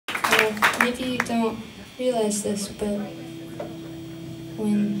Maybe you don't realize this, but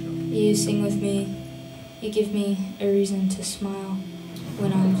when you sing with me, you give me a reason to smile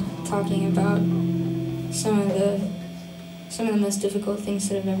when I'm talking about some of the most difficult things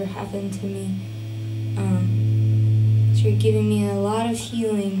that have ever happened to me. So you're giving me a lot of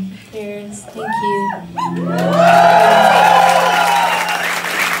healing there. Thank you.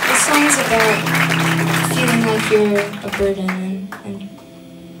 The song's about feeling like you're a burden and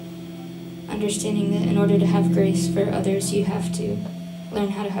understanding that in order to have grace for others, you have to learn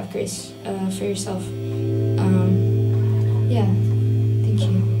how to have grace for yourself. Yeah, thank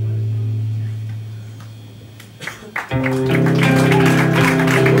you.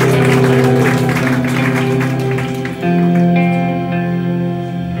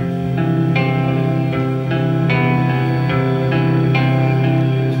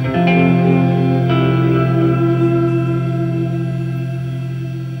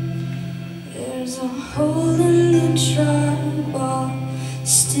 There's a hole in the drywall,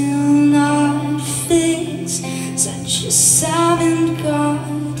 still not fixed. Such a silent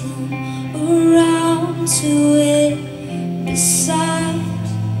garden around to it. Besides,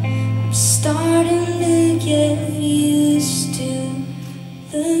 I'm starting to get used to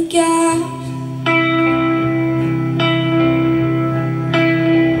the gap.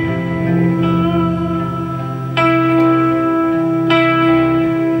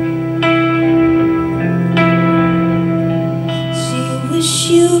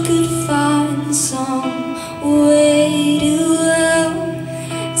 You could find some way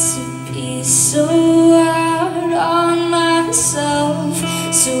to be so hard on myself.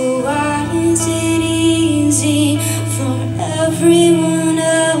 So why is it easy for everyone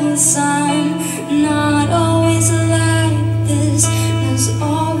else? I'm not always like this. There's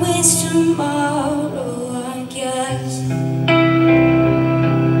always tomorrow, I guess.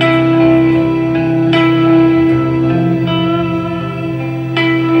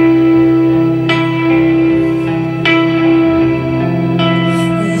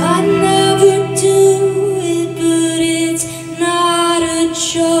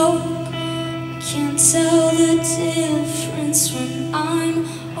 Can't tell the difference when I'm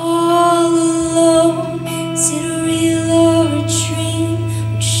all alone. Is it a real or a dream?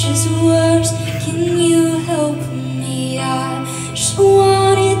 Which is worse? Can you help me? I just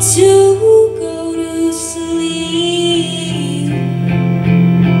wanted to go to sleep,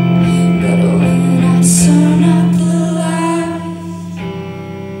 but when I turn out the light,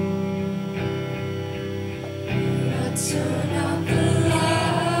 when I turn out the light,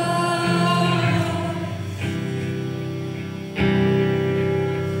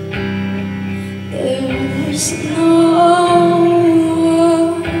 there's no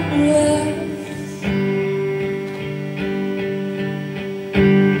one left.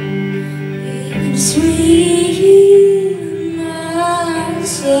 It's me.